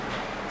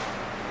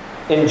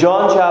In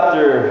John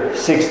chapter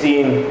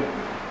 16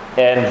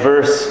 and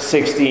verse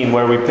 16,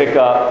 where we pick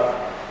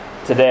up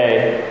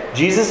today,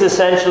 Jesus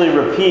essentially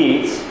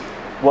repeats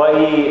what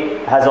he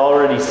has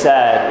already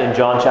said in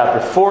John chapter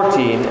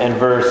 14 and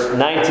verse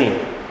 19.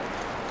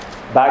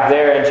 Back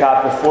there in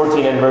chapter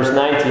 14 and verse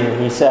 19,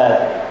 he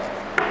said,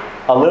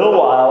 "A little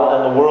while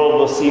and the world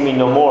will see me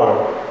no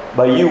more,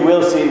 but you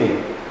will see me.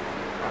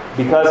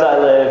 Because I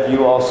live,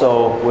 you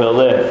also will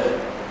live."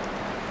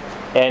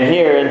 And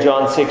here in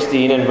John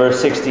 16 and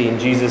verse 16,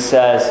 Jesus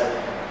says,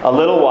 "A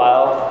little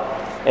while,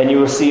 and you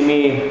will see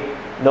me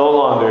no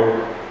longer.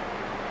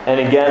 And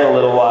again a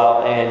little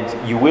while, and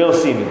you will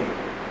see me."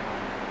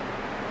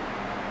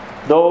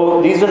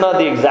 Though these are not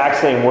the exact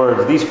same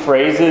words, these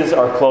phrases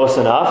are close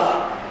enough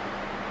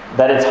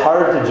that it's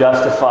hard to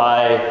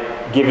justify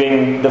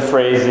giving the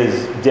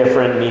phrases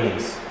different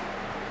meanings.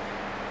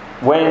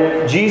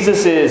 When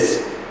Jesus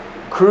is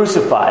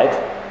crucified,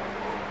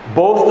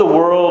 both the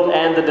world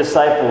and the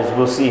disciples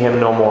will see him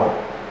no more.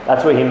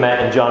 That's what he meant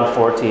in John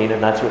 14,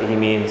 and that's what he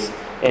means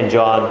in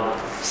John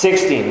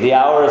 16. The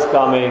hour is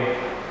coming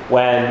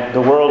when the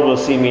world will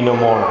see me no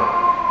more.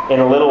 In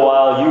a little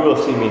while, you will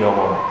see me no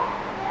more.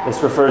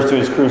 This refers to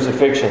his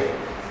crucifixion.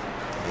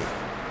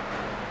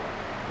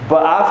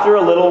 But after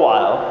a little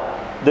while,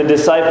 the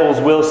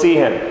disciples will see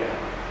him.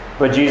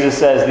 But Jesus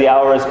says, the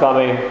hour is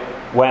coming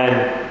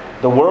when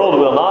the world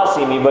will not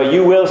see me, but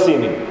you will see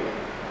me.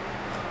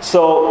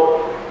 So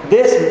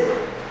this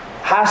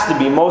has to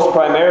be most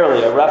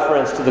primarily a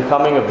reference to the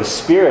coming of the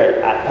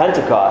Spirit at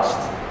Pentecost,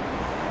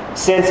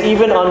 since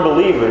even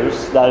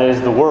unbelievers, that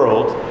is the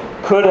world,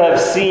 could have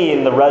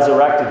seen the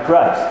resurrected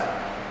Christ.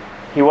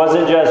 He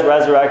wasn't just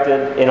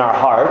resurrected in our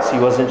hearts, he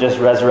wasn't just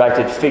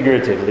resurrected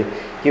figuratively,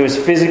 he was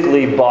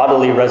physically,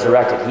 bodily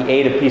resurrected. He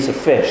ate a piece of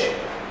fish.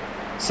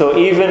 So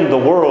even the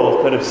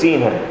world could have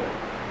seen him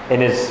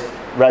in his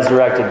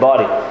resurrected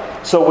body.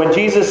 So when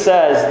Jesus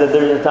says that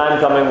there's a time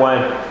coming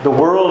when the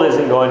world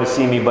isn't going to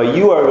see me, but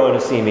you are going to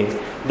see me,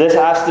 this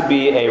has to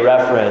be a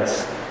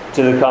reference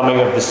to the coming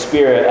of the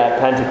Spirit at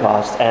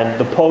Pentecost and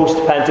the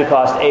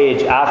post-Pentecost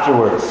age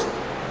afterwards,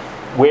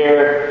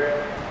 where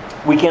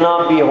we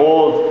cannot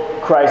behold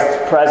Christ's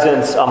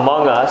presence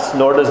among us,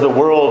 nor does the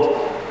world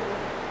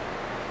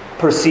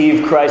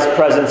perceive Christ's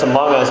presence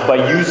among us by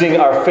using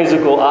our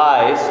physical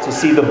eyes to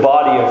see the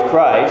body of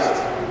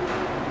Christ,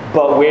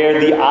 but where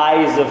the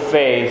eyes of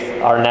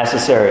faith are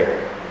necessary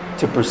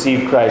to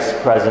perceive Christ's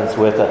presence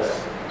with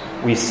us.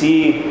 We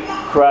see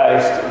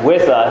Christ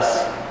with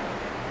us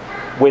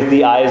with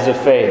the eyes of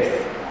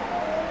faith,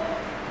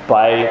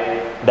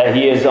 by that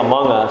he is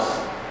among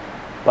us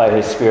by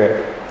his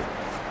Spirit.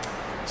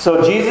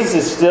 So Jesus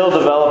is still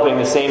developing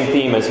the same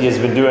theme as he has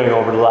been doing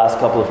over the last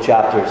couple of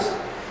chapters.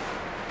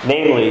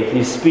 Namely,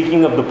 he's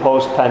speaking of the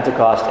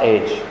post-Pentecost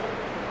age.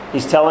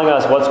 He's telling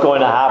us what's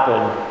going to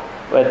happen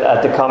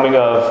at the coming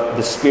of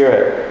the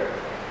Spirit.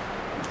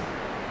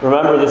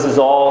 Remember, this is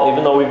all,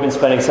 even though we've been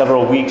spending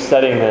several weeks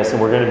studying this,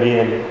 and we're going to be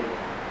in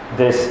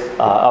this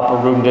upper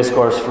room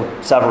discourse for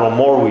several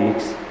more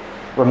weeks,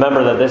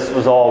 remember that this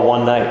was all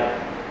one night.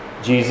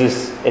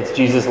 It's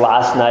Jesus'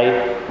 last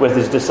night with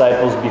his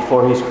disciples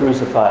before he's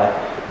crucified.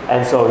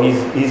 And so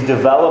he's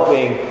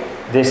developing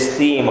this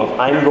theme of,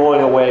 I'm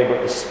going away,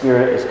 but the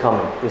Spirit is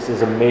coming. This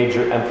is a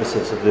major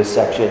emphasis of this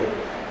section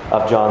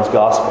of John's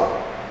Gospel.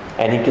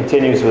 And he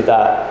continues with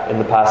that in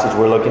the passage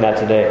we're looking at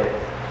today.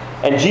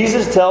 And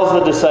Jesus tells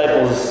the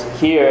disciples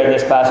here in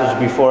this passage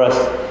before us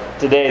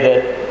today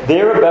that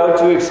they're about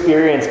to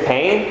experience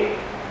pain,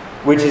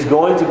 which is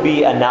going to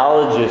be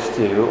analogous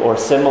to or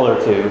similar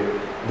to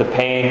the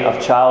pain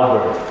of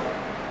childbirth.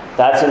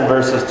 That's in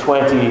verses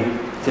 20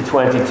 to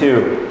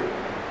 22.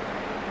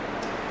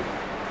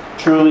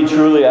 "Truly,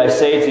 truly, I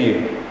say to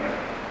you,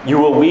 you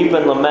will weep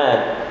and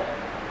lament,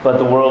 but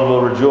the world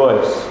will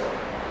rejoice.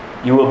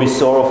 You will be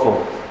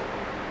sorrowful,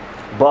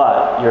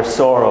 but your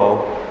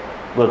sorrow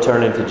will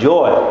turn into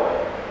joy.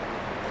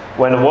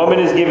 When a woman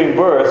is giving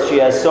birth, she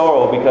has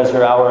sorrow because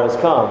her hour has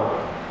come.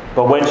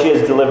 But when she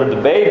has delivered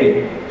the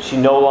baby, she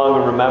no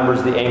longer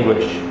remembers the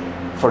anguish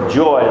for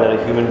joy that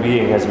a human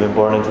being has been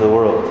born into the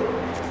world.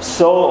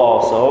 So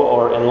also,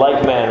 or in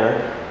like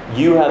manner,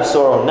 you have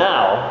sorrow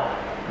now,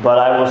 but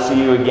I will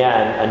see you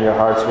again, and your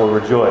hearts will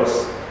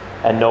rejoice,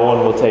 and no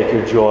one will take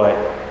your joy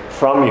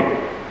from you."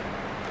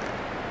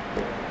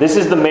 This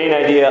is the main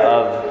idea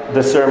of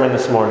the sermon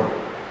this morning.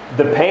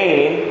 The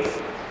pain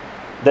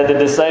that the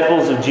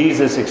disciples of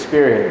Jesus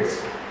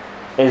experience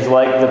is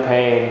like the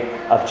pain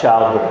of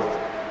childbirth.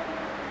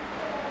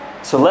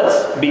 So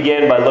let's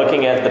begin by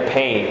looking at the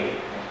pain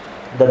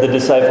that the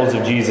disciples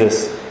of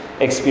Jesus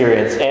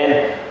experience.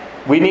 And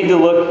we need to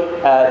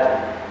look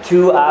at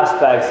two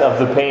aspects of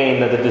the pain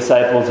that the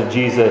disciples of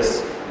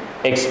Jesus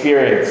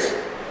experience.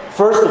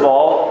 First of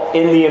all,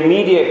 in the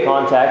immediate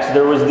context,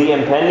 there was the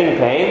impending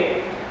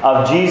pain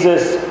of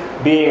Jesus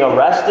being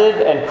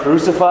arrested and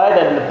crucified,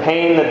 and the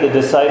pain that the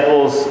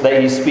disciples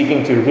that he's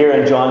speaking to here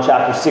in John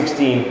chapter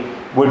 16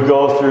 would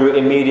go through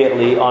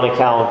immediately on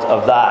account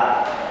of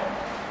that.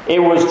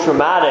 It was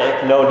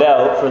traumatic, no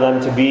doubt, for them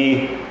to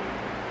be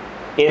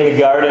in the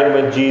garden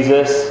with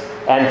Jesus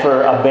and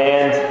for a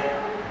band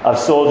of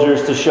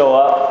soldiers to show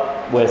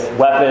up with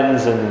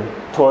weapons and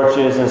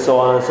torches and so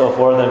on and so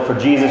forth, and for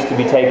Jesus to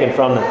be taken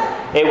from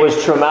them. It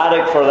was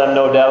traumatic for them,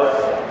 no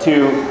doubt,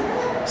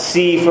 to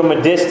see from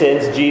a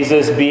distance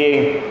Jesus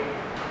being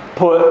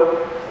put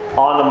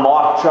on a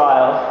mock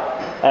trial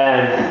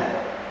and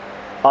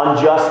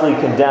unjustly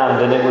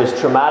condemned, and it was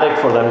traumatic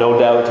for them, no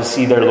doubt, to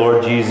see their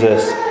Lord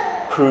Jesus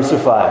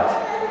crucified.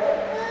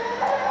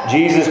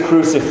 Jesus'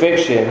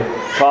 crucifixion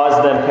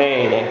caused them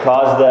pain and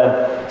caused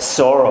them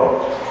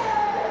sorrow.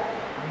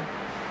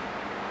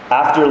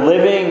 After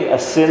living a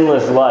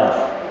sinless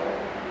life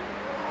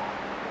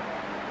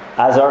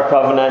as our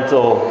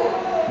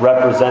covenantal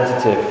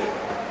representative,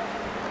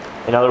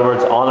 in other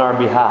words, on our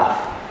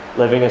behalf,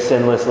 living a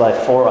sinless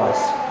life for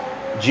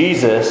us,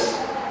 Jesus,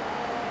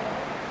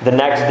 the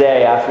next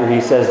day after he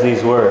says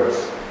these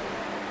words,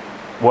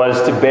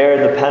 was to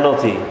bear the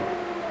penalty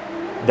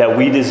that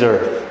we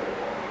deserve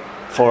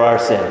for our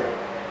sin.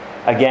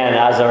 Again,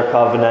 as our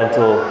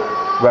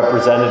covenantal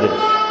representative.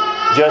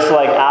 Just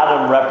like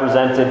Adam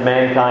represented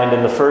mankind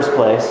in the first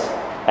place,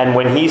 and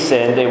when he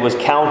sinned, it was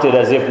counted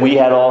as if we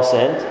had all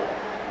sinned.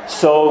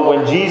 So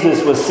when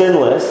Jesus was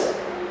sinless,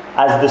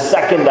 as the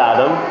second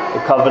Adam,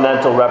 the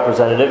covenantal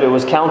representative, it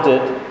was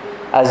counted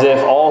as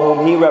if all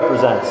whom he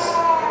represents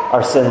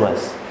are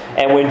sinless.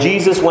 And when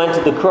Jesus went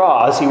to the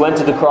cross, he went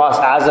to the cross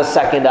as a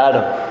second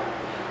Adam,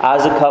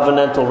 as a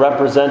covenantal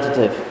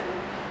representative,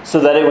 so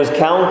that it was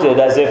counted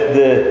as if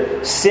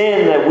the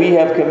sin that we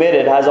have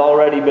committed has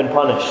already been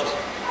punished.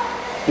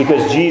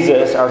 Because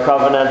Jesus, our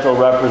covenantal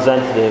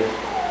representative,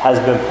 has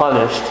been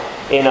punished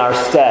in our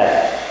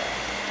stead.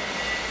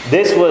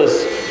 This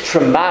was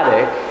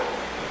traumatic,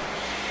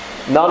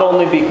 not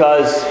only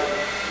because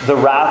the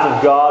wrath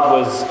of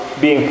God was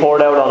being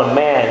poured out on a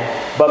man,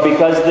 but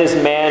because this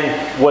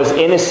man was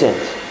innocent,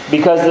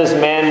 because this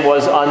man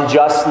was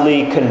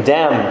unjustly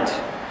condemned.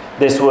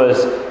 This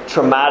was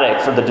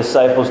traumatic for the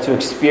disciples to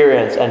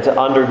experience and to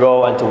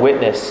undergo and to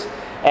witness.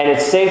 And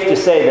it's safe to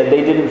say that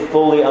they didn't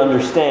fully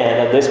understand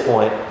at this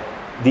point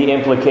the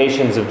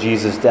implications of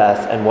Jesus'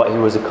 death and what he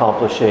was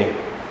accomplishing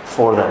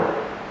for them.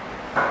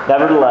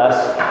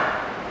 Nevertheless,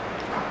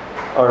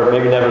 or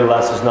maybe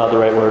nevertheless is not the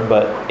right word,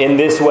 but in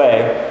this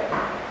way,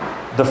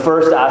 the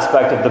first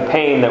aspect of the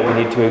pain that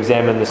we need to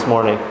examine this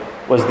morning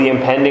was the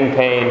impending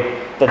pain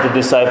that the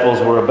disciples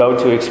were about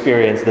to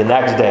experience the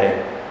next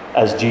day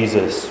as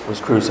Jesus was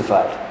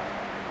crucified.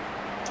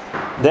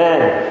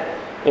 Then,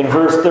 in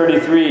verse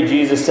 33,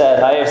 Jesus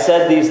said, "I have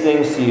said these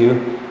things to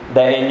you,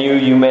 that in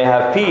you may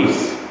have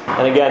peace."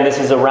 And again, this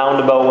is a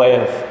roundabout way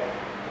of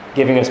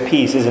giving us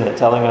peace, isn't it?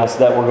 Telling us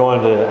that we're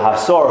going to have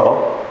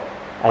sorrow,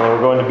 and that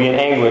we're going to be in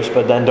anguish,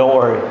 but then don't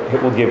worry,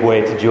 it will give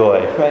way to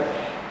joy. Right?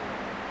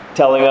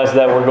 Telling us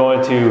that we're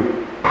going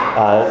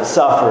to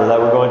suffer, that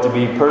we're going to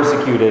be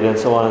persecuted, and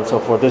so on and so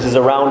forth. This is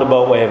a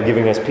roundabout way of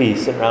giving us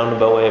peace, a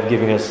roundabout way of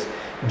giving us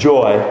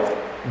joy.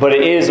 But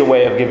it is a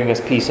way of giving us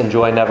peace and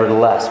joy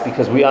nevertheless,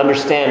 because we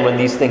understand when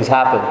these things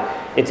happen,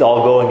 it's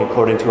all going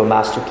according to a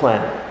master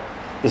plan.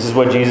 This is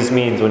what Jesus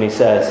means when he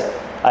says,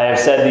 "I have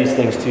said these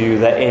things to you,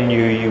 that in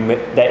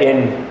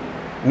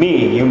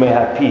me you may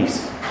have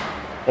peace."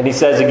 And he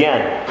says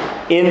again,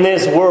 "In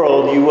this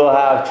world you will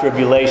have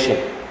tribulation."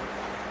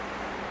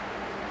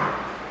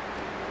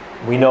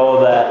 We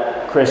know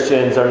that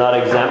Christians are not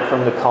exempt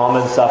from the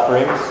common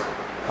sufferings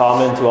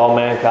common to all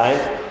mankind.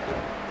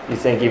 You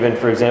think even,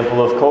 for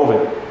example, of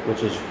COVID,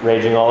 which is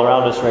raging all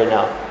around us right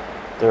now.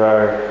 There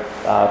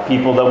are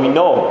people that we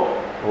know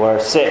who are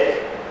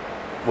sick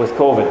with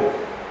COVID.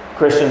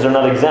 Christians are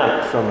not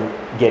exempt from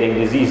getting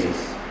diseases.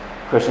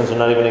 Christians are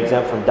not even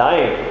exempt from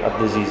dying of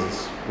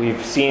diseases.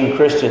 We've seen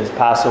Christians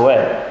pass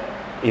away,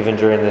 even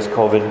during this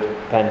COVID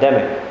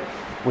pandemic.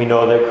 We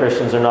know that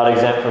Christians are not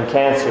exempt from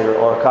cancer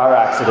or car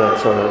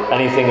accidents or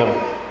anything of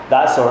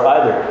that sort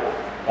either.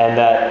 And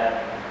that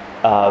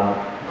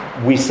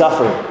we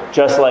suffer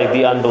just like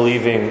the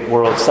unbelieving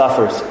world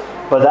suffers.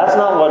 But that's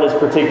not what is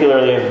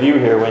particularly in view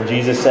here when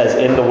Jesus says,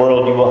 "In the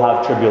world you will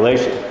have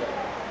tribulation."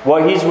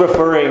 What he's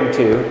referring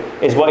to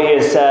is what he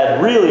has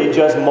said really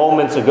just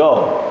moments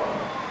ago,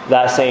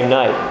 that same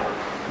night.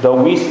 Though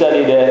we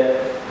studied it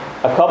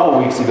a couple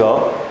weeks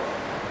ago,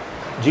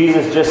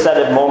 Jesus just said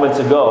it moments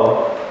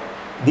ago.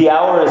 The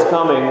hour is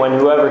coming when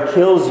whoever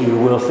kills you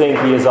will think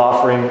he is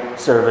offering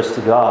service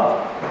to God.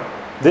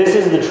 This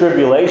is the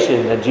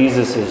tribulation that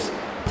Jesus is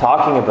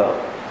talking about.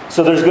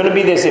 So there's going to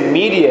be this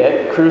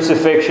immediate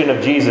crucifixion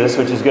of Jesus,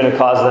 which is going to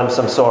cause them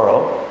some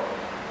sorrow.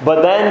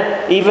 But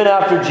then, even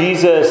after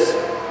Jesus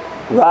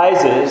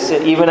rises,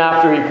 even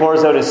after he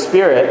pours out his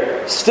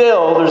Spirit,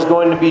 still there's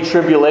going to be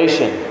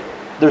tribulation.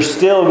 There's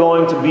still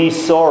going to be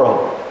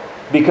sorrow.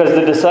 Because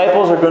the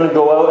disciples are going to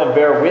go out and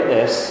bear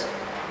witness,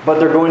 but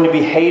they're going to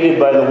be hated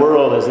by the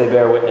world as they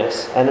bear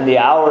witness. And then the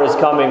hour is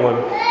coming when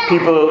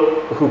people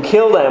who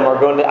kill them are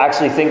going to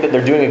actually think that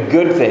they're doing a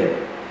good thing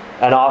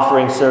and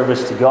offering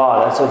service to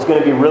God. And so it's going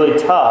to be really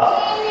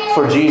tough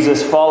for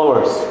Jesus'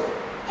 followers.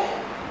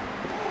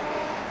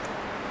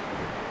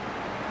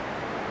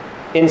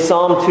 In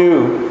Psalm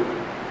 2,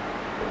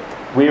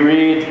 we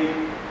read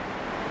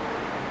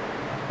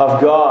of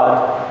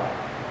God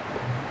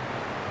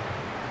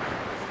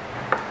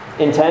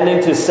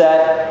intending to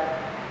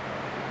set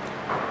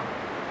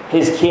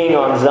his king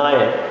on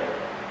Zion.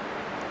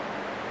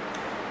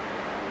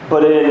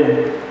 But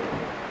in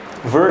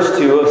verse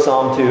 2 of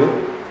Psalm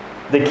 2,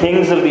 the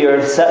kings of the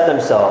earth set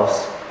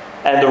themselves,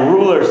 and the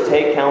rulers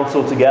take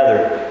counsel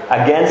together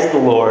against the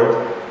Lord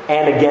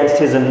and against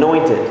his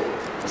anointed,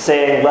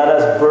 saying, "Let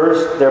us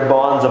burst their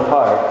bonds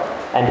apart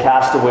and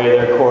cast away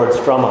their cords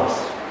from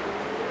us."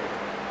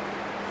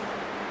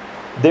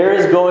 There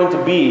is going to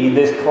be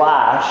this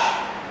clash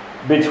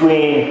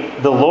between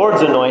the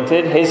Lord's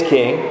anointed, his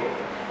king,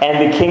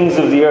 and the kings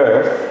of the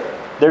earth.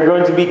 They're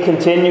going to be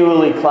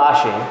continually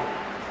clashing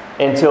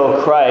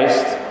until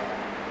Christ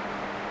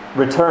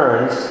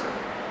returns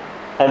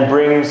and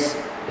brings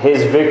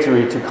his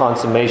victory to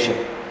consummation.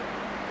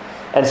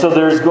 And so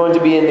there's going to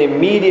be, in the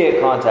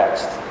immediate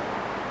context,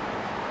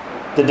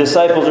 the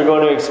disciples are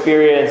going to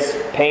experience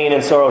pain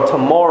and sorrow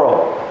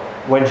tomorrow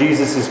when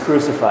Jesus is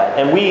crucified.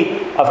 And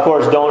we, of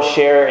course, don't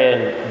share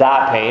in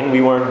that pain.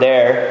 We weren't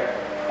there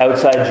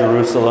outside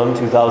Jerusalem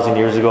 2,000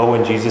 years ago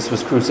when Jesus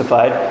was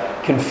crucified,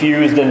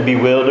 confused and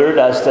bewildered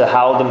as to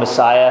how the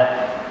Messiah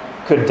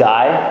could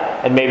die.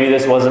 And maybe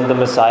this wasn't the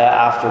Messiah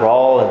after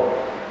all. And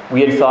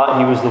we had thought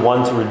he was the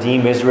one to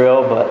redeem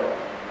Israel, but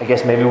I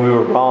guess maybe we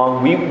were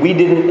wrong. We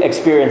didn't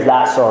experience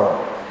that sorrow.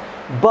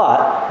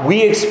 But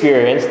we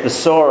experienced the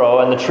sorrow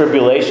and the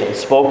tribulation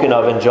spoken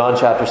of in John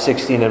chapter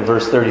 16 and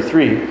verse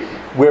 33,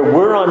 where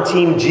we're on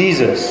Team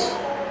Jesus.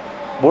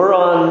 We're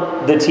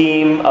on the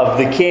team of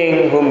the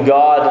King whom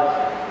God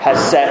has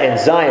set in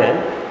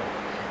Zion.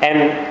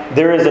 And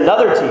there is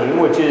another team,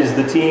 which is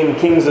the team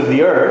Kings of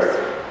the Earth.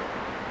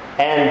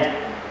 And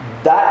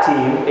that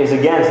team is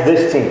against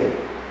this team.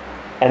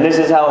 And this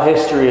is how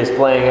history is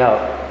playing out.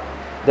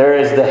 There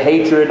is the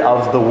hatred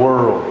of the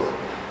world,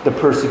 the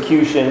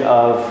persecution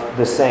of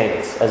the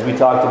saints. As we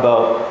talked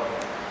about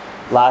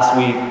last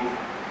week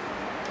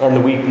and the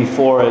week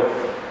before, it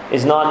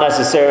is not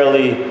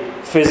necessarily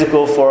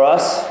physical for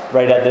us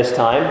right at this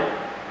time.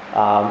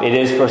 It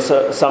is for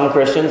some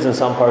Christians in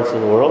some parts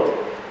of the world.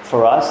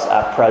 For us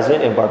at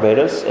present in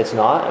Barbados, it's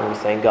not, and we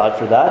thank God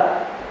for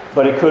that.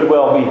 But it could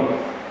well be.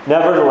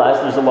 Nevertheless,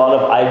 there's a lot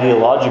of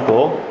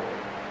ideological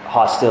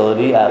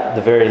hostility at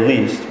the very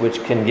least,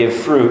 which can give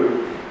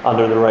fruit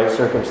under the right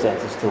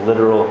circumstances to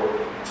literal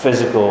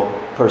physical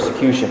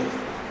persecution.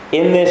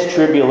 In this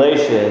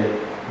tribulation,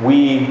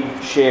 we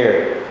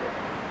share.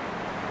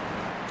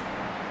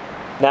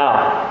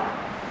 Now,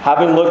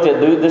 having looked at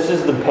this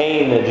is the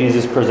pain that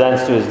Jesus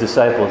presents to his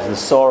disciples, the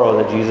sorrow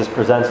that Jesus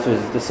presents to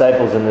his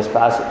disciples in this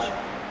passage.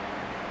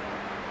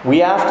 We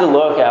have to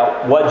look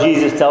at what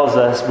Jesus tells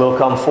us will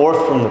come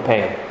forth from the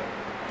pain.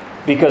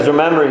 Because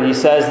remember, he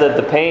says that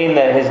the pain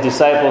that his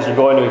disciples are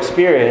going to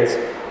experience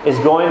is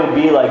going to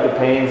be like the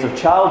pains of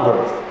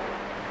childbirth.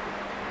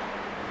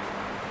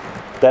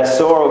 That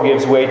sorrow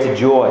gives way to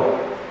joy.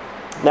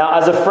 Now,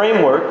 as a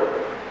framework,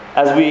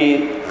 as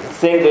we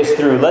think this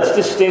through, let's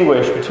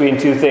distinguish between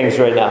two things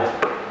right now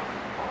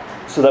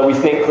so that we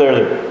think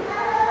clearly.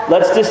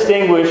 Let's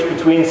distinguish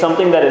between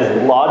something that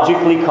is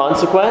logically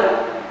consequent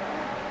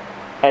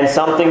and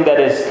something that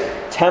is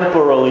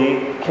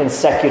temporally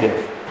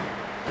consecutive.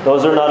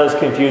 Those are not as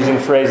confusing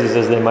phrases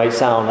as they might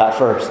sound at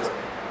first.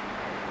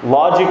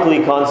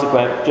 Logically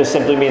consequent just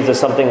simply means that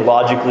something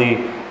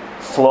logically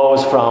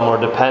flows from or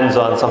depends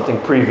on something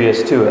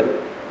previous to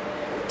it.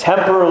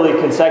 Temporally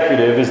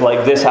consecutive is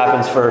like this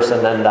happens first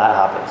and then that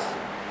happens.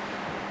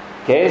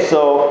 Okay,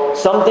 so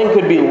something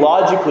could be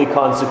logically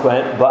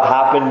consequent but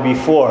happen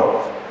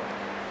before.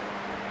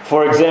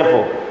 For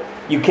example,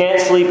 you can't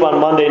sleep on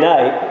Monday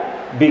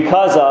night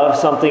because of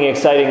something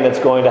exciting that's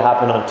going to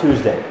happen on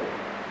Tuesday.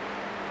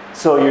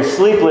 So your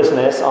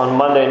sleeplessness on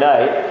Monday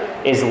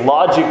night is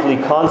logically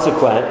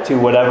consequent to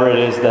whatever it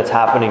is that's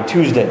happening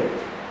Tuesday,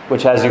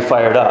 which has you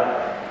fired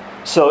up.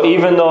 So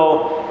even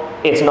though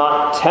it's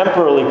not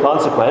temporally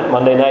consequent,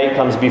 Monday night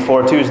comes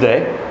before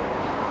Tuesday,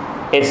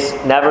 it's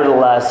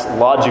nevertheless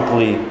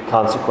logically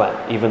consequent,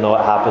 even though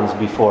it happens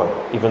before,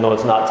 even though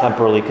it's not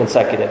temporally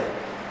consecutive.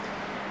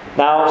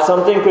 Now,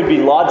 something could be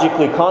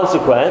logically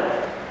consequent,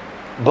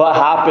 but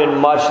happen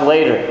much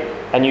later,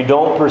 and you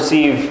don't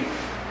perceive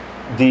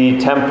the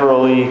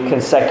temporally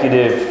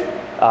consecutive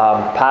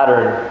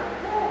pattern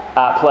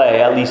at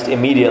play, at least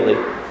immediately.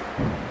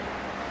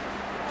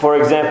 For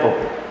example,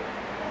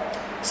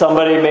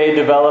 somebody may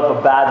develop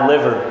a bad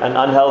liver, an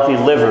unhealthy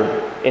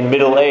liver in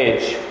middle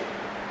age,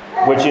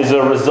 which is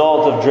a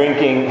result of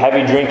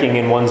heavy drinking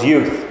in one's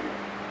youth.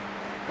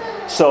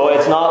 So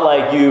it's not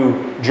like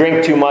you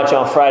drink too much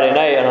on Friday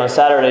night and on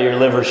Saturday your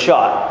liver's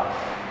shot.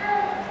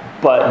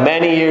 But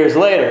many years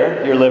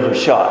later, your liver's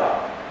shot.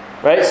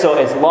 Right? So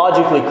it's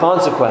logically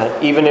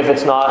consequent, even if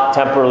it's not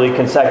temporally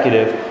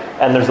consecutive,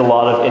 and there's a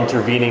lot of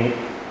intervening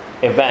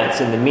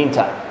events in the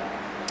meantime.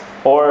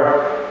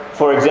 Or,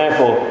 for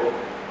example,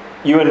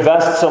 you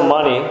invest some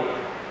money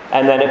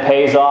and then it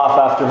pays off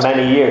after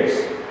many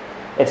years.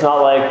 It's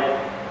not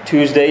like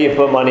Tuesday you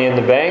put money in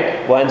the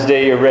bank,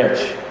 Wednesday you're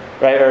rich,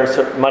 right?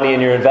 Or money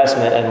in your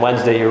investment, and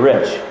Wednesday you're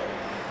rich.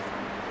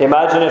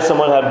 Imagine if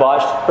someone had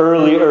bought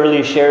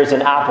early shares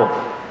in Apple.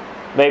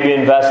 Maybe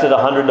invested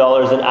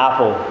 $100 in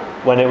Apple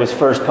when it was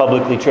first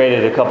publicly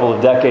traded a couple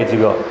of decades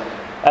ago.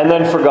 And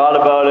then forgot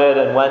about it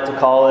and went to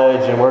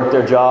college and worked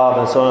their job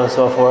and so on and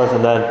so forth.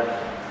 And then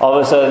all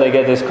of a sudden they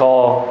get this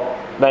call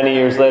many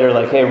years later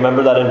like, hey,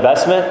 remember that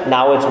investment?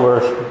 Now it's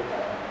worth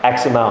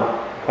X amount.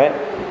 Right?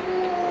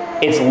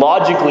 It's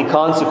logically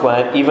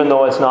consequent even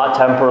though it's not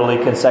temporally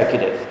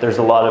consecutive. There's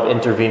a lot of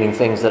intervening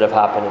things that have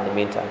happened in the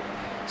meantime.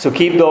 So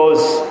keep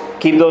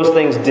those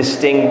things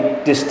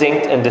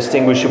distinct and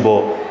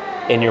distinguishable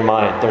in your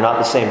mind. They're not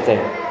the same thing.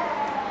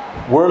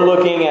 We're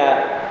looking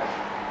at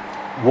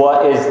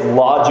what is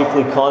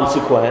logically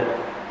consequent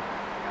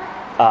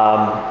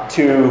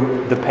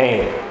to the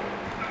pain.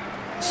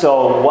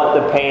 So what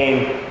the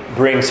pain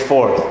brings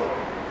forth.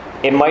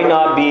 It might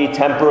not be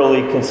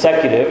temporally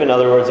consecutive. In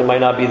other words, it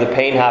might not be the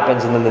pain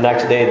happens and then the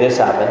next day this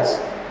happens.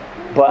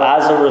 But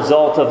as a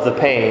result of the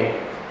pain,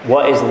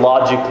 what is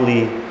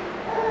logically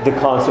the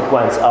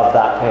consequence of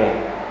that pain?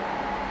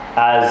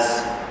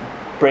 As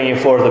bringing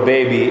forth a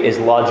baby is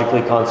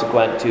logically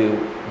consequent to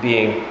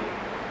being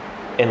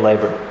in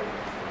labor.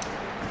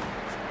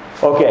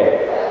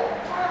 Okay,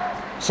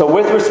 so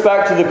with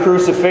respect to the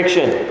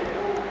crucifixion,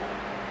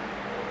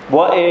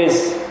 what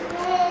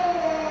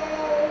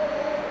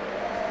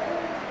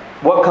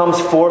comes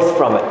forth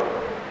from it?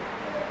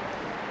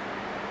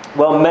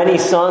 Well, many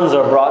sons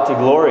are brought to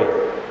glory,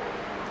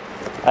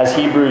 as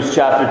Hebrews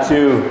chapter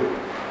 2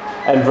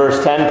 and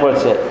verse 10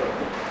 puts it.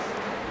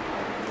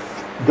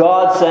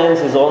 God sends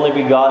His only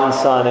begotten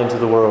Son into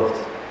the world,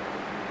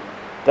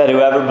 that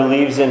whoever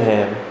believes in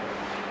Him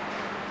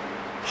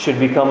should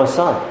become a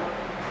son.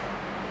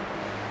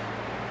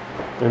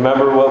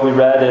 Remember what we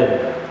read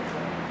in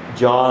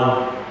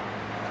John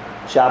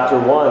chapter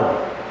 1.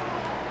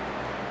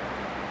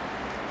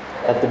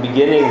 At the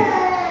beginning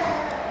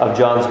of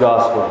John's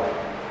Gospel.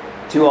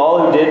 To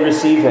all who did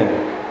receive Him,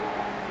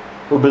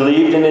 who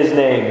believed in His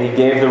name, He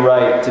gave the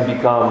right to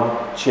become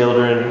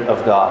children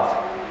of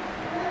God.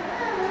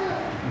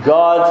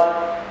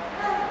 God,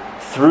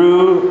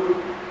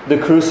 through the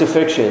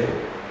crucifixion,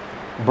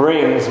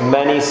 brings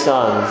many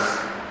sons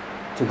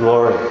to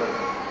glory.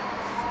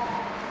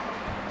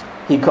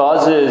 He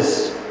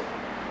causes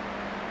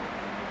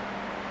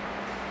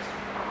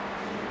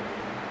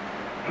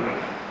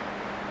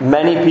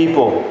many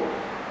people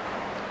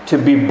to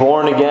be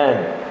born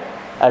again,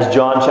 as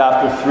John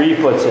chapter 3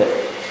 puts it.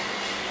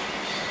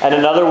 And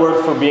another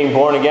word for being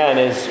born again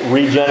is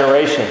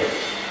regeneration,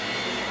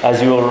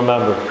 as you will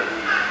remember.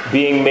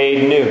 Being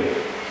made new.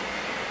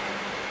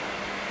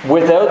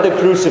 Without the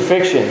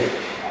crucifixion,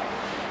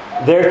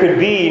 there could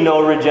be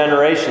no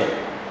regeneration.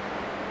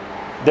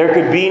 There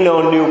could be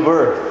no new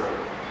birth.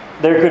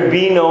 There could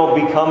be no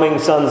becoming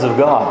sons of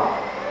God.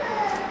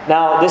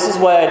 Now, this is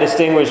why I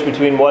distinguish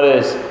between what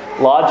is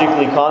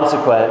logically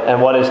consequent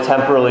and what is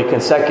temporally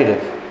consecutive.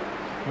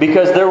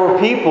 Because there were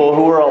people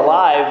who were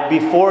alive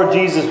before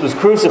Jesus was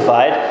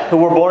crucified who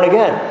were born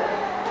again.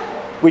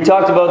 We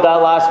talked about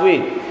that last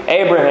week.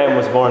 Abraham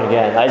was born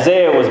again.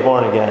 Isaiah was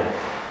born again.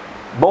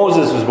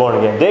 Moses was born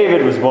again.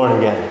 David was born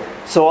again.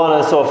 So on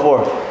and so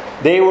forth.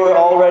 They were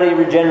already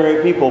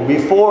regenerate people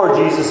before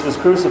Jesus was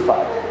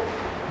crucified.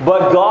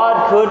 But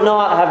God could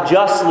not have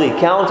justly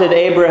counted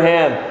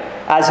Abraham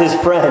as His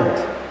friend,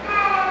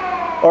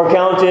 or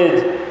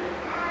counted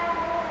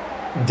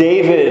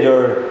David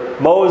or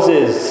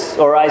Moses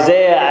or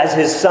Isaiah as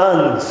His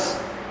sons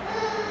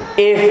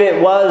if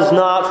it was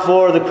not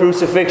for the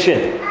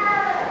crucifixion.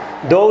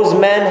 Those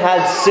men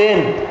had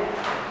sin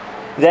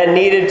that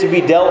needed to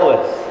be dealt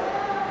with.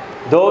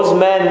 Those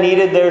men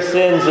needed their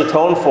sins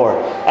atoned for.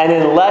 And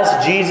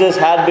unless Jesus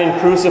had been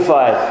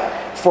crucified,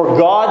 for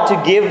God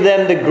to give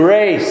them the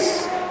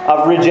grace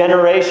of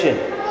regeneration,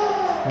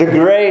 the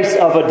grace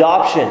of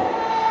adoption,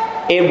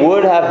 it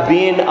would have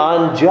been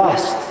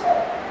unjust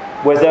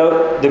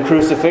without the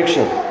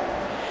crucifixion.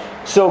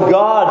 So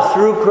God,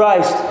 through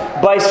Christ,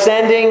 by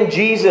sending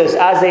Jesus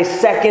as a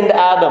second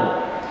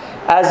Adam,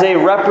 as a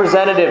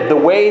representative, the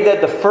way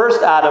that the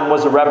first Adam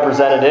was a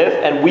representative,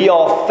 and we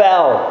all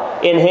fell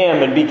in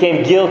him and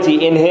became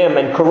guilty in him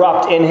and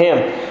corrupt in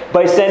him,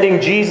 by sending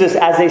Jesus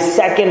as a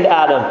second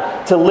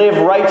Adam to live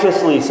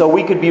righteously so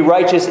we could be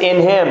righteous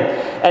in him,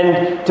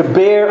 and to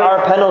bear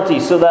our penalty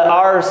so that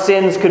our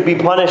sins could be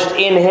punished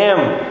in him,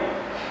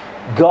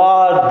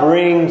 God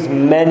brings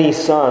many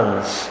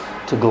sons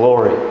to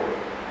glory.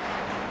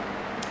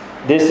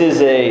 This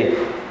is a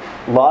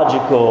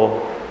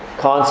logical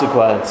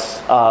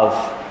consequence of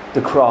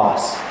the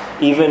cross,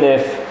 even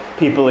if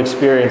people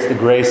experience the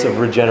grace of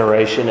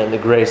regeneration and the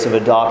grace of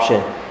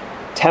adoption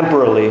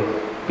temporarily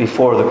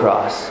before the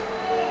cross.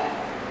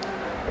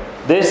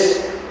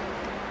 This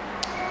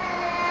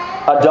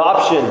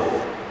adoption,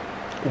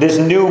 this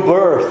new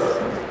birth,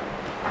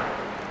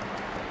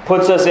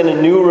 puts us in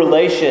a new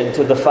relation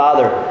to the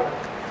Father,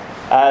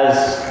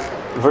 as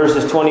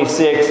verses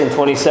 26 and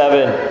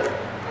 27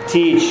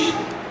 teach.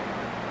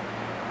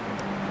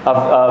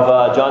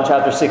 of John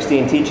chapter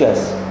 16 teach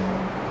us?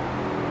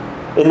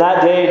 In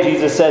that day,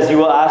 Jesus says, "You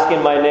will ask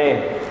in my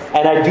name.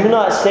 And I do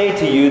not say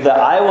to you that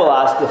I will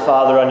ask the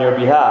Father on your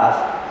behalf,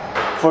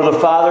 for the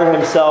Father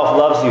himself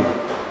loves you,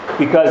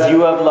 because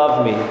you have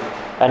loved me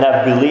and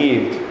have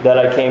believed that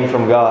I came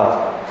from God."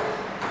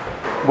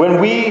 When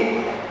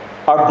we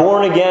are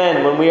born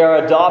again, when we are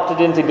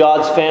adopted into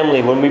God's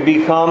family, when we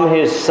become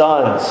His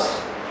sons,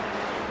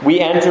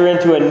 we enter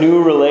into a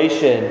new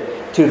relation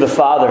to the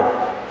Father.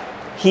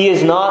 He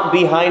is not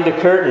behind a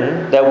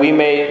curtain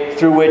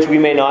through which we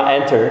may not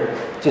enter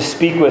to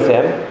speak with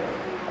Him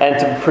and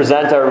to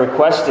present our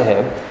request to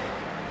Him.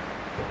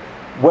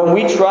 When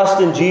we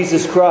trust in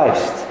Jesus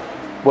Christ,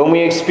 when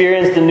we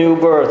experience the new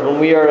birth, when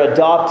we are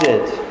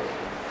adopted,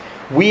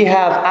 we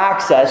have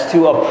access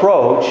to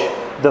approach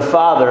the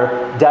Father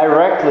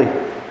directly.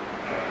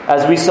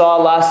 As we saw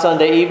last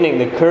Sunday evening,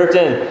 the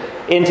curtain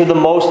into the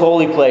most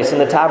holy place in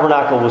the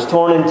tabernacle was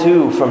torn in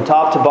two from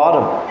top to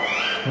bottom.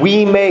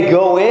 We may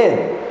go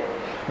in.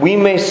 We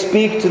may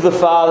speak to the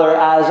Father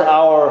as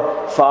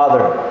our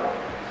Father.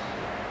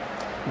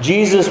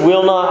 Jesus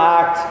will not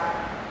act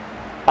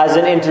as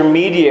an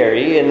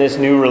intermediary in this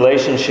new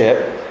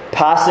relationship,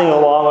 passing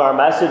along our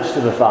message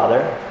to the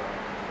Father.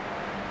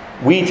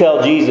 We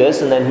tell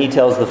Jesus and then He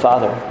tells the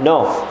Father.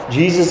 No,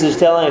 Jesus is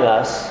telling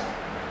us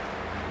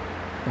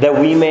that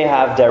we may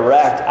have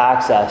direct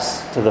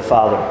access to the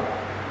Father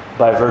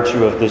by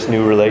virtue of this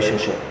new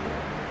relationship.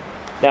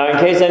 Now, in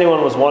case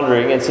anyone was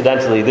wondering,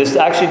 incidentally, this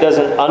actually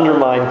doesn't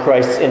undermine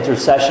Christ's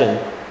intercession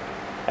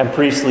and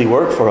priestly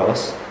work for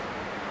us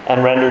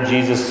and render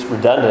Jesus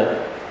redundant.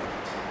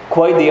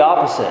 Quite the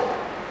opposite.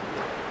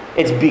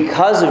 It's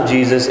because of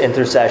Jesus'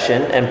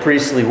 intercession and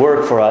priestly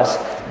work for us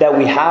that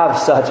we have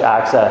such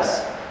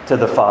access to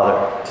the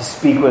Father, to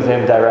speak with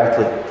Him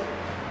directly.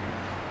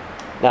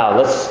 Now,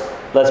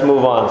 let's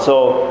move on.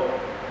 So,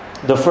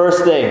 the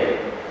first thing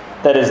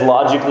that is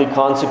logically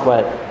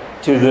consequent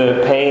to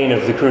the pain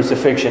of the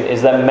crucifixion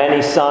is that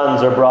many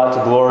sons are brought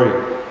to glory.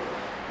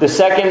 The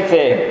second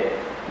thing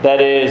that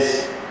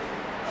is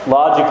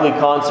logically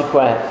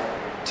consequent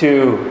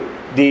to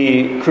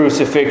the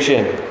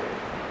crucifixion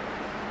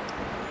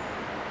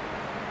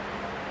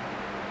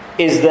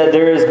is that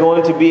there is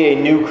going to be a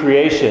new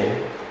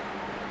creation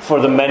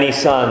for the many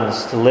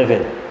sons to live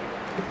in.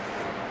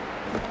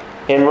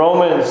 In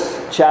Romans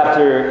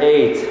chapter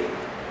 8,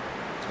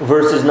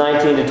 verses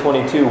 19 to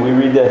 22, we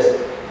read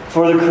this: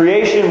 "For the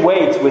creation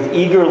waits with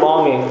eager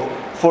longing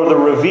for the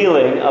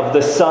revealing of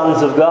the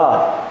sons of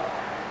God."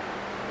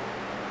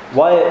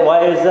 Why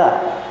is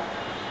that?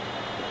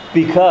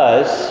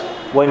 Because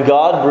when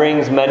God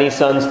brings many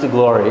sons to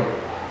glory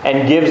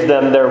and gives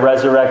them their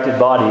resurrected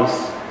bodies,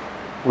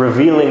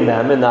 revealing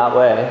them in that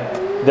way,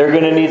 they're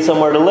going to need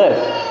somewhere to live.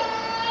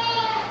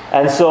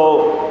 And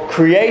so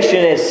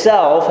creation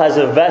itself has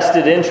a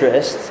vested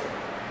interest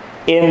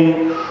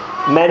in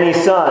many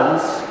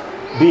sons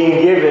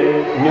being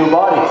given new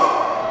bodies.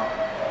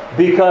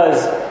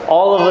 Because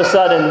all of a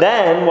sudden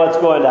then what's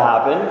going to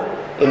happen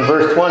in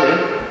verse 20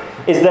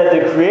 is that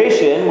the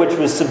creation, which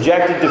was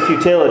subjected to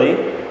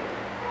futility,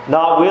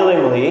 not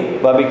willingly,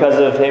 but because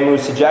of Him who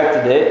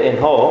subjected it in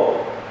hope,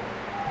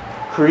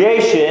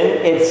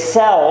 creation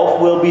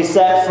itself will be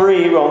set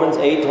free, Romans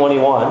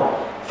 8:21,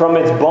 from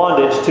its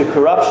bondage to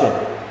corruption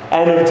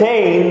and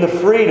obtain the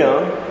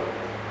freedom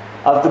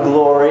of the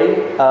glory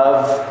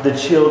of the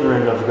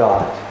children of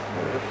God.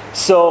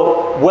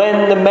 So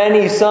when the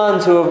many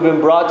sons who have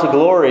been brought to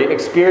glory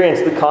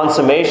experience the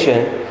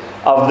consummation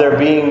of their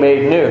being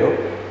made new,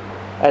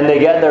 and they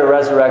get their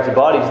resurrected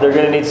bodies, they're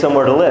going to need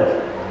somewhere to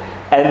live.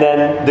 And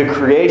then the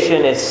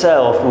creation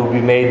itself will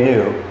be made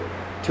new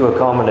to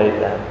accommodate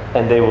them.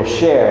 And they will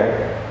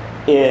share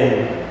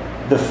in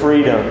the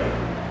freedom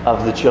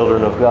of the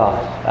children of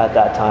God at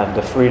that time.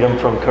 The freedom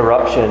from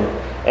corruption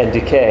and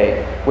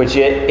decay, which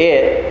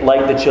it,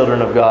 like the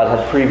children of God,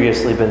 had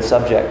previously been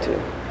subject to.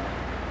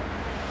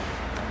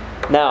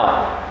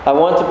 Now, I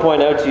want to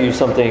point out to you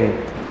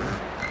something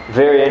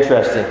very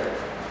interesting.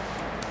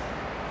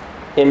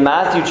 In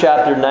Matthew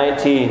chapter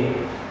 19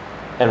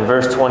 and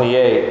verse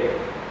 28,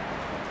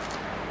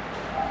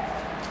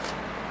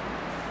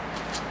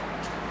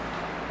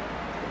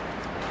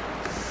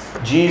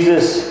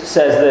 Jesus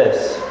says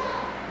this: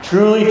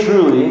 "Truly,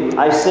 truly,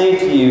 I say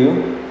to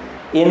you,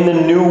 in the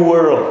new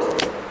world."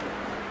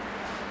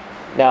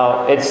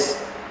 Now,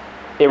 it's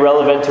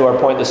irrelevant to our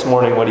point this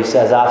morning what he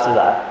says after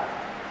that.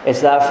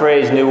 It's that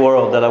phrase, new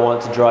world, that I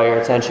want to draw your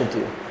attention to.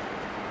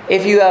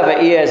 If you have an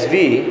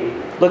ESV,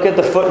 look at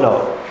the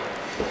footnote.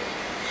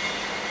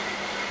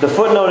 The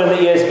footnote in the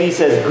ESV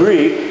says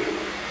Greek,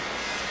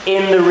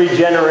 in the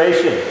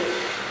regeneration.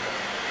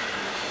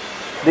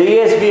 The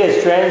ESV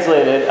has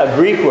translated a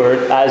Greek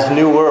word as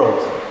new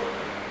world.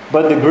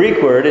 But the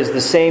Greek word is the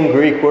same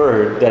Greek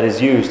word that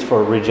is used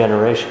for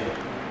regeneration.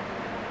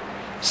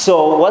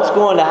 So what's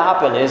going to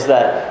happen is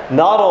that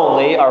not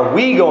only are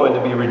we going to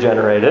be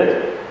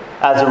regenerated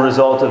as a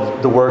result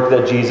of the work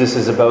that Jesus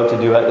is about to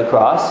do at the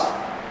cross,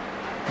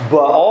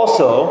 but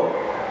also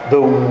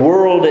the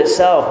world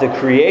itself, the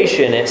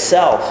creation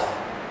itself,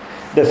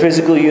 the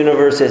physical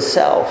universe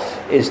itself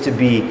is to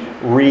be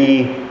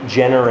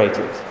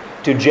regenerated.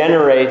 To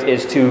generate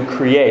is to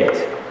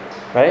create,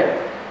 right?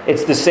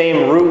 It's the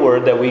same root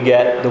word that we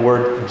get the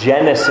word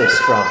Genesis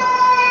from.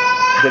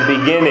 The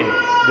beginning,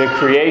 the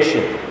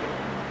creation.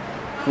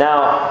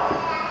 Now,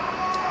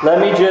 let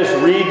me just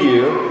read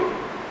you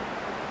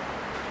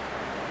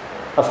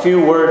a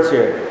few words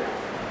here.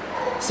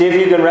 See if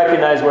you can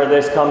recognize where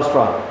this comes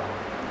from.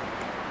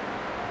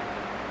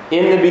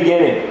 In the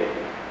beginning.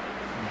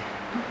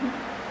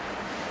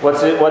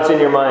 What's in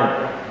your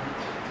mind?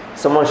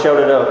 Someone shout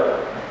it out.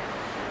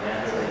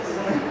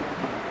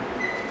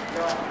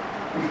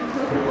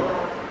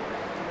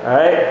 All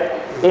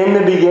right? In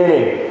the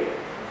beginning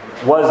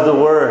was the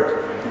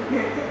Word.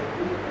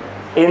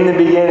 In the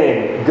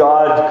beginning,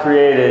 God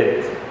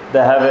created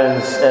the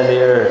heavens and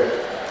the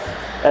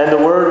earth. And the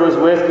Word was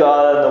with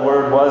God, and the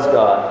Word was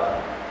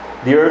God.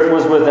 The earth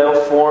was without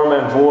form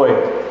and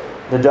void.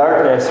 The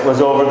darkness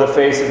was over the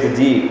face of the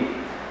deep.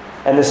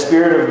 And the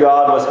Spirit of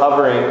God was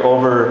hovering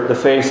over the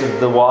face of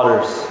the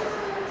waters.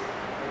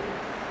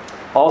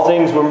 All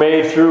things were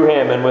made through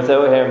Him, and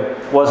without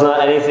Him was not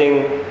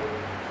anything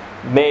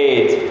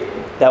made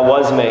that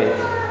was made.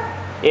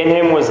 In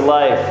Him was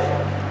life,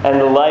 and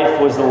the life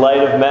was the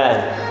light of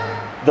men.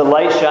 The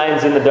light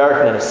shines in the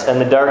darkness, and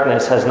the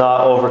darkness has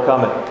not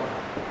overcome it.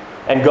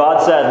 And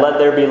God said, "Let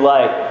there be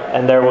light,"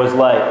 and there was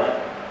light.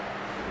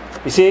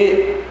 You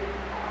see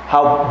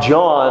how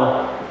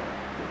John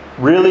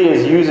really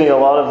is using a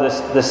lot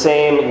of the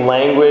same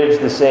language,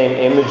 the same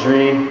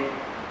imagery.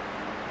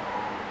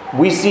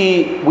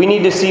 We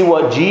need to see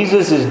what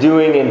Jesus is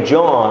doing in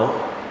John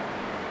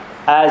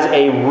as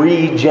a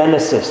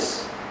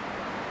regenesis,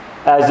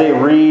 as a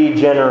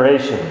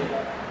regeneration,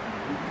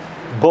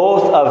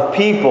 both of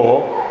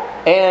people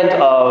and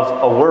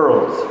of a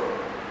world.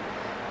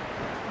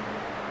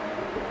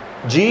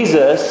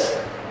 Jesus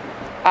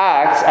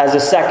acts as a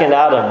second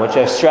Adam, which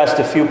I've stressed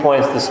at a few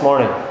points this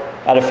morning.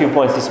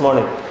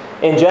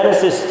 In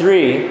Genesis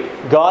 3,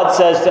 God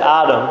says to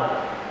Adam,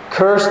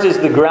 "Cursed is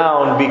the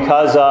ground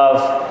because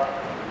of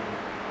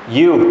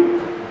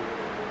you."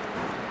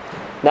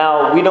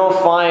 Now, we don't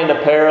find a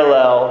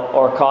parallel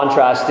or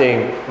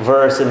contrasting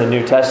verse in the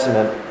New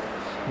Testament,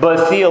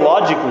 but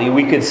theologically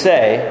we could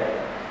say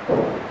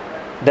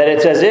that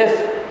it's as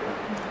if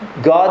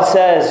God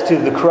says to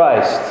the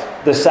Christ,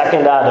 the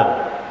second Adam,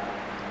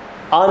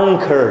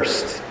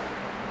 "Uncursed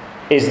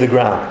is the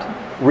ground,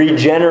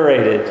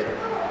 regenerated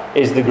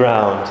is the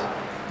ground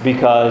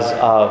because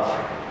of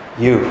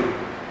you."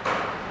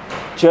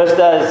 Just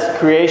as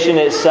creation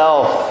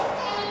itself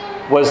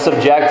was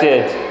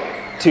subjected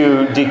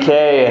to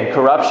decay and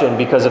corruption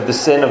because of the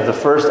sin of the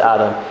first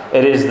Adam,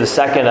 it is the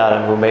second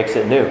Adam who makes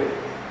it new.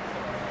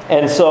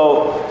 And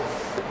so,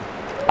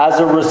 as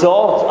a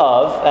result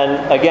of,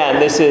 and again,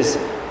 this is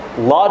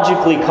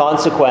logically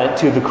consequent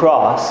to the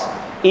cross,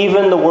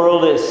 even the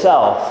world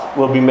itself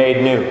will be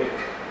made new.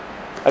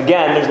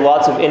 Again, there's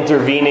lots of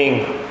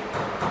intervening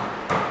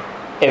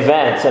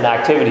events and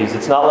activities.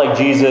 It's not like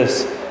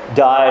Jesus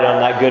died on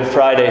that Good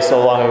Friday so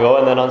long ago,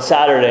 and then on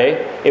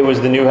Saturday, it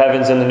was the new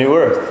heavens and the new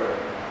earth.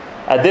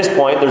 At this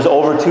point, there's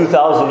over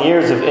 2,000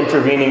 years of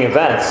intervening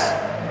events.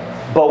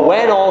 But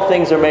when all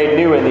things are made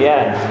new in the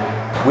end,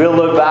 we'll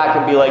look back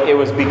and be like, it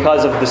was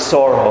because of the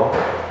sorrow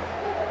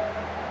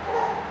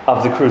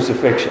of the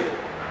crucifixion.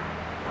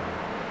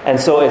 And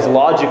so it's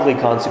logically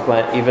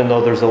consequent, even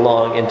though there's a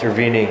long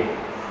intervening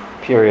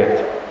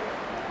period.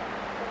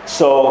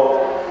 So,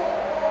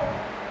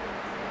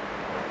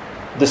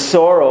 the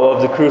sorrow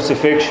of the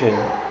crucifixion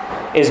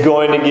is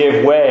going to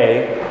give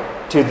way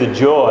to the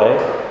joy,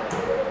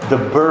 the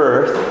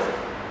birth,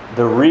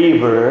 the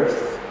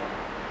rebirth,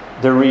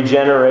 the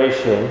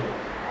regeneration,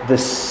 the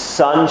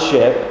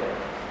sonship,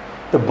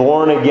 the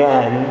born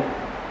again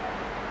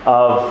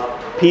of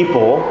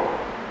people,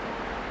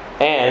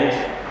 and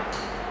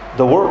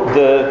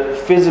the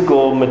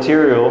physical,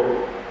 material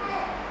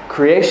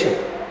creation.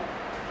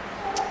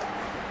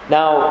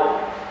 Now,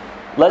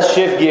 let's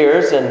shift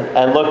gears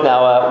and look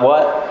now at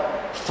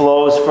what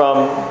flows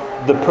from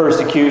the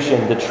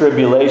persecution, the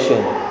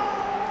tribulation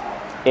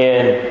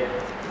in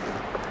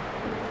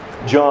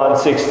John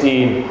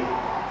 16,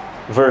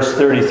 verse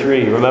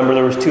 33. Remember,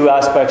 there was two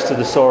aspects to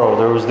the sorrow.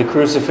 There was the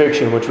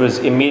crucifixion, which was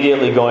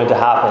immediately going to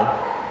happen,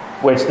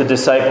 which the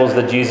disciples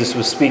that Jesus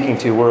was speaking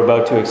to were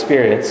about to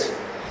experience.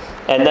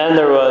 And then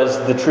there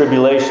was the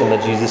tribulation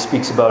that Jesus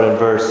speaks about in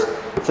verse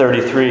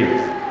 33.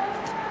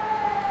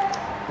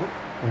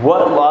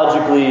 What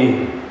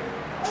logically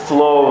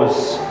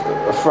flows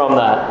from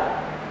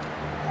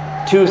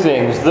that? Two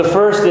things. The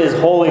first is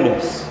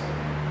holiness.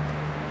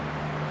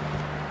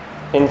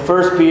 In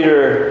 1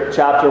 Peter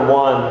chapter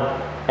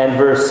 1 and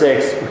verse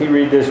 6, we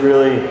read this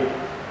really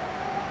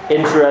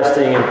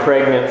interesting and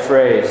pregnant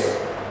phrase.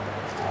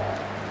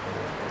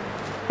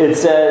 It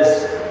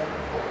says,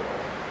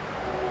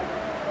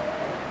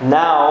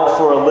 "Now,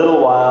 for a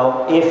little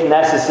while, if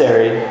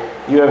necessary,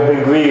 you have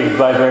been grieved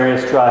by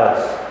various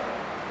trials."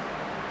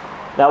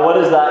 Now, what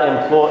does that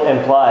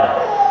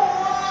imply?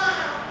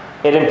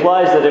 It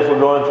implies that if we're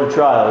going through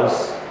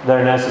trials,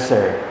 they're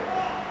necessary.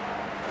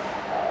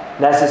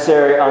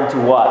 Necessary unto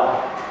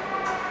what?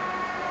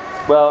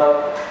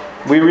 Well,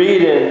 we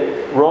read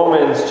in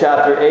Romans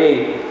chapter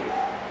 8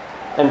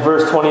 and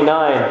verse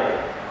 29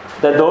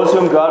 that those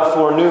whom God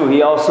foreknew,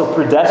 He also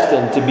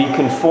predestined to be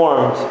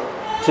conformed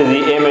to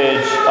the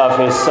image of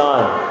His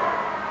Son.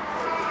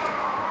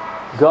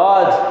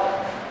 God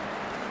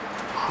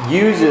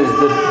uses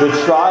the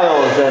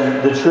trials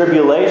and the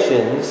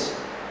tribulations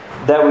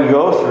that we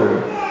go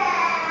through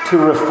to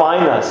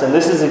refine us. And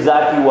this is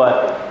exactly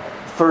what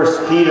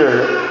 1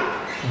 Peter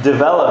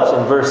develops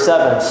in verse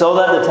 7. So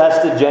that the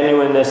tested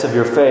genuineness of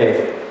your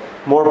faith,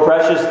 more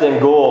precious than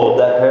gold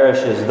that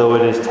perishes though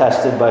it is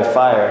tested by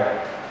fire.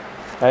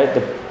 Right?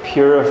 The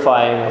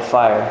purifying of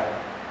fire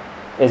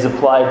is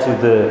applied to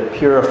the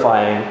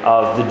purifying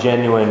of the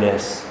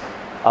genuineness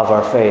of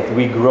our faith.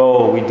 We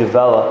grow, we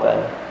develop,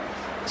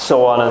 and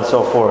so on and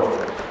so forth.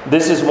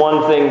 This is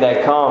one thing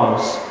that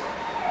comes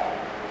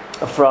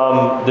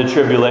from the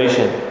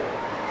tribulation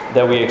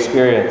that we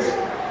experience.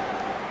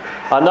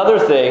 Another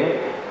thing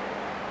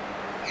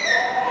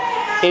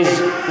is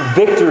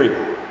victory.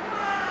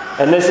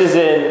 And this is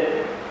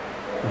in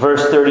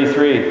verse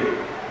 33.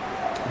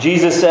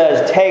 Jesus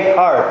says, "Take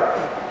heart,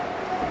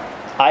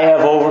 I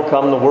have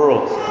overcome the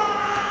world."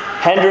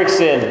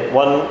 Hendrickson,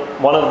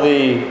 one of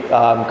the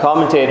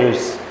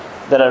commentators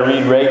that I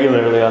read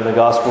regularly on the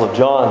Gospel of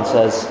John,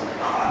 says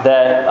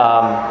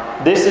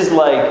that this is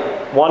like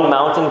one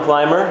mountain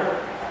climber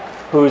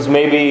who's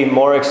maybe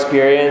more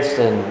experienced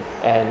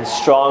and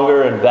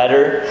stronger and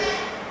better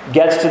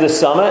gets to the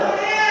summit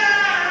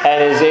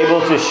and is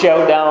able to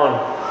shout down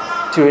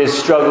to his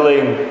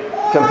struggling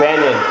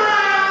companion,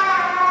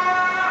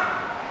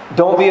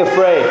 "Don't be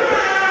afraid.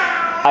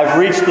 I've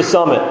reached the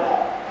summit.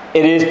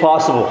 It is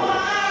possible."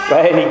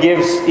 Right? And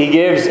he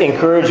gives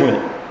encouragement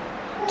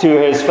to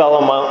his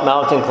fellow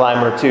mountain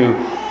climber to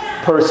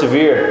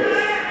persevere.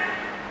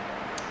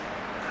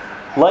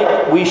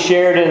 Like we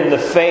shared in the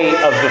fate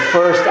of the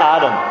first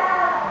Adam,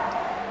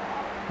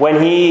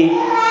 when he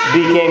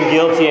became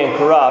guilty and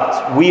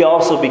corrupt, we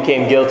also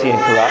became guilty and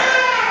corrupt.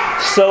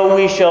 So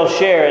we shall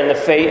share in the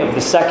fate of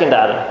the second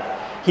Adam.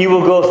 He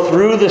will go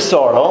through the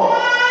sorrow,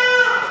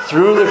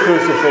 through the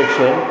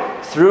crucifixion,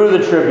 through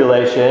the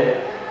tribulation,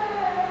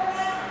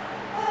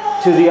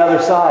 to the other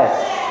side.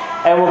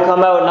 And will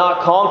come out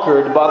not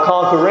conquered, but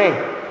conquering.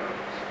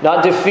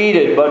 Not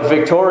defeated, but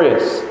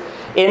victorious.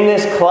 In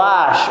this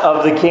clash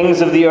of the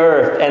kings of the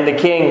earth and the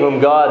king whom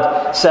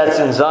God sets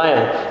in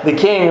Zion, the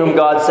king whom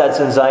God sets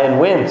in Zion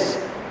wins.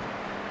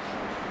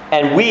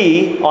 And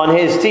we, on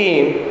his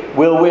team,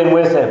 will win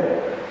with him.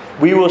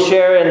 We will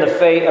share in the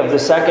fate of the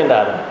second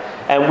Adam.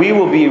 And we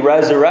will be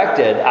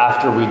resurrected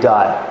after we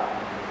die.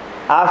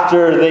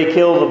 After they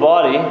kill the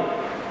body,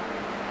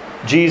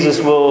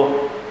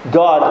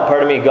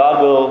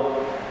 God will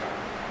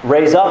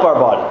raise up our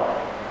body.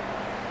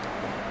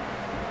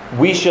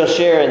 We shall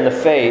share in the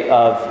fate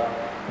of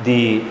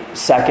the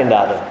second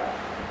Adam.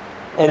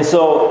 And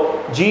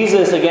so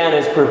Jesus again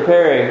is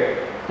preparing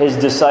his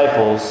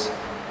disciples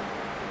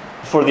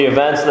for the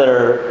events that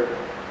are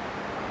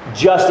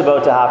just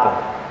about to happen,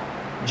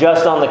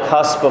 just on the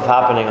cusp of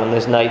happening on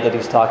this night that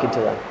he's talking to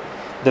them.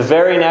 The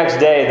very next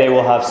day they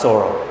will have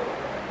sorrow.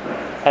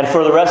 And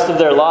for the rest of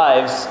their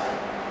lives,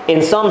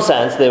 in some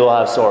sense, they will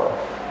have sorrow.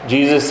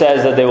 Jesus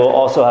says that they will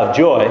also have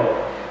joy,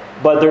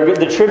 but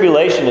the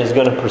tribulation is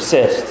going to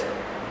persist.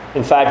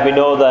 In fact, we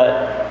know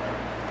that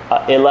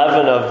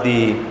 11 of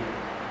the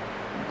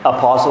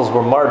apostles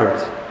were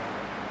martyred.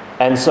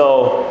 And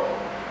so,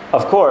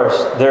 of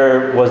course,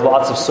 there was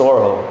lots of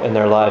sorrow in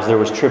their lives. There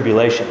was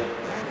tribulation.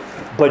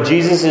 But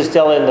Jesus is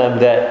telling them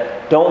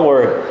that, don't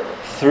worry.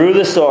 Through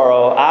the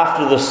sorrow,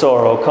 after the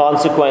sorrow,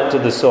 consequent to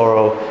the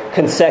sorrow,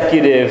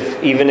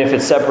 consecutive, even if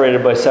it's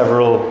separated by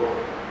several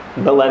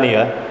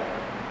millennia,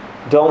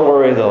 don't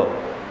worry though.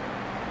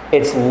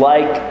 It's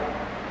like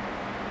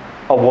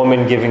a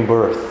woman giving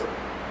birth.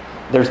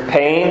 There's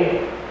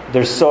pain,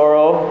 there's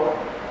sorrow,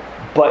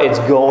 but it's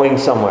going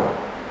somewhere.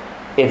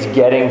 It's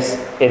getting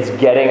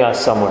us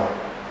somewhere.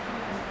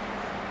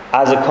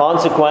 As a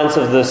consequence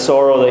of the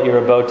sorrow that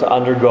you're about to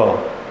undergo,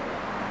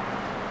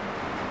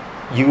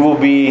 you will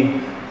be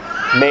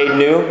made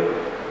new.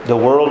 The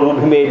world will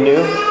be made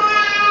new.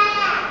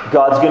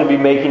 God's going to be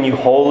making you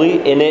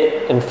holy in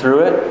it and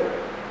through it.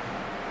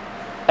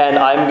 And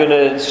I'm going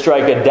to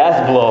strike a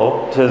death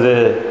blow to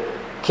the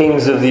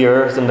kings of the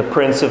earth and the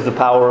prince of the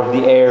power of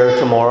the air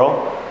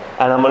tomorrow.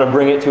 And I'm going to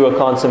bring it to a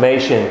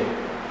consummation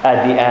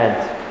at the end.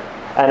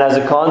 And as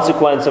a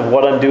consequence of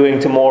what I'm doing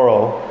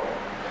tomorrow,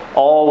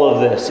 all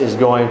of this is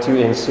going to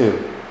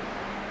ensue.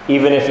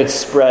 Even if it's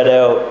spread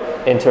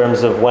out in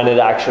terms of when it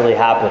actually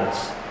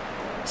happens.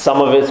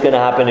 Some of it's going to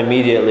happen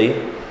immediately.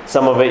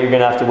 Some of it you're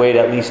going to have to wait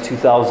at least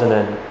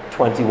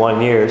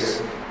 2021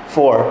 years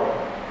for.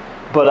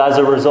 But as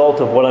a result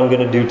of what I'm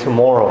going to do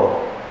tomorrow,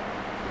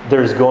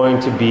 there's going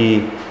to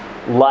be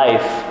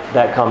life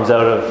that comes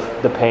out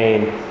of the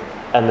pain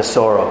and the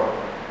sorrow.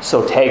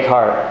 So take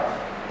heart.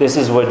 This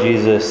is what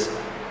Jesus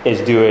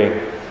is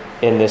doing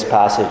in this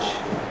passage.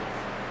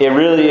 It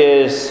really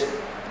is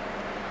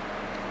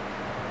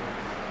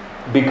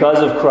because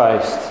of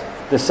Christ,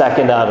 the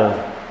second Adam,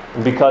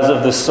 and because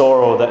of the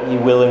sorrow that he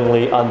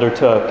willingly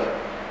undertook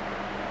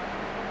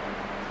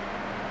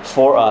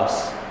for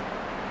us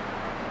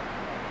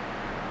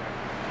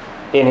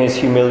in his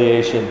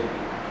humiliation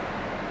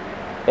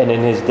and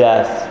in his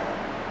death,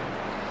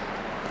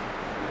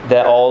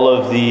 that all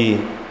of the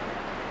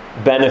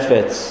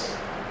benefits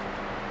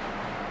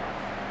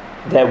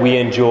that we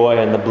enjoy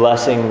and the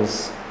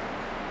blessings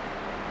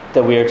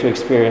that we are to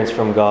experience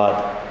from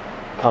God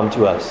come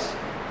to us.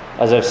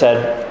 As I've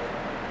said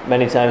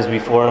many times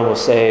before, and will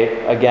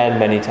say again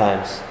many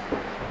times,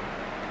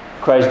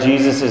 Christ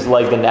Jesus is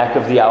like the neck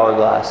of the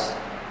hourglass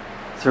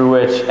through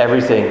which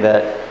everything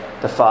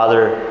that the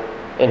Father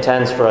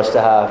intends for us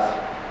to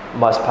have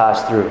must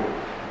pass through.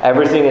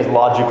 Everything is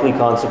logically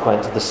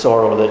consequent to the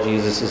sorrow that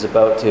Jesus is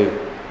about to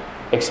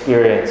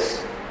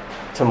experience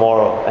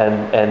tomorrow,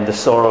 and the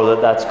sorrow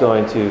that that's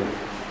going to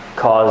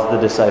cause the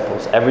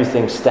disciples.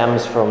 Everything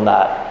stems from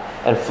that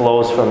and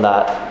flows from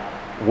that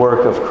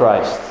work of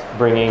Christ,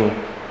 bringing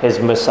his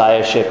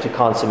messiahship to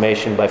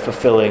consummation by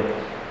fulfilling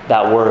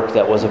that work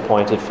that was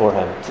appointed for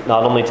him,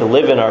 not only to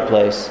live in our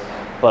place,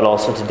 but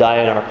also to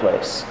die in our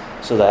place,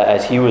 so that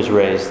as he was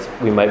raised,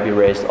 we might be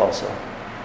raised also.